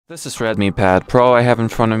This is Redmi Pad Pro I have in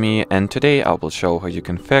front of me, and today I will show how you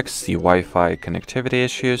can fix the Wi-Fi connectivity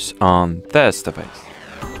issues on this device.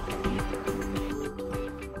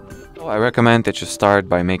 So I recommend that you start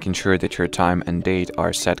by making sure that your time and date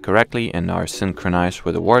are set correctly and are synchronized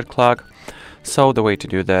with the word clock. So the way to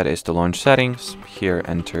do that is to launch settings. Here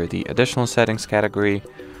enter the additional settings category,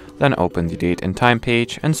 then open the date and time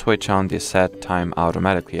page and switch on the set time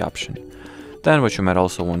automatically option. Then what you might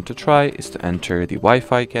also want to try is to enter the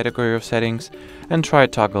Wi-Fi category of settings and try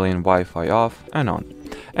toggling Wi-Fi off and on.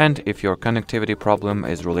 And if your connectivity problem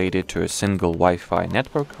is related to a single Wi-Fi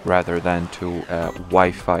network rather than to a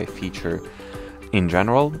Wi-Fi feature in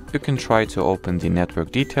general, you can try to open the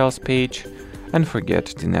network details page and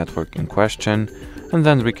forget the network in question, and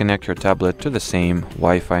then reconnect your tablet to the same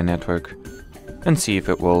Wi-Fi network and see if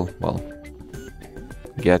it will, well,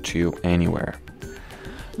 get you anywhere.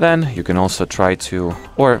 Then you can also try to,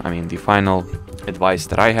 the final advice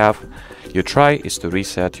that I have, you try is to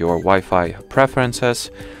reset your Wi-Fi preferences,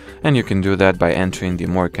 and you can do that by entering the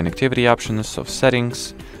more connectivity options of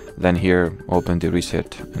settings. Then here open the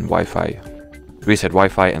reset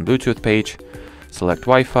Wi-Fi and Bluetooth page, select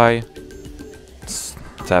Wi-Fi,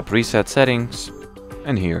 tap reset settings,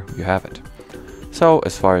 and here you have it. So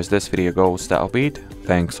as far as this video goes, that'll be it.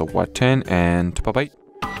 Thanks for watching and bye bye.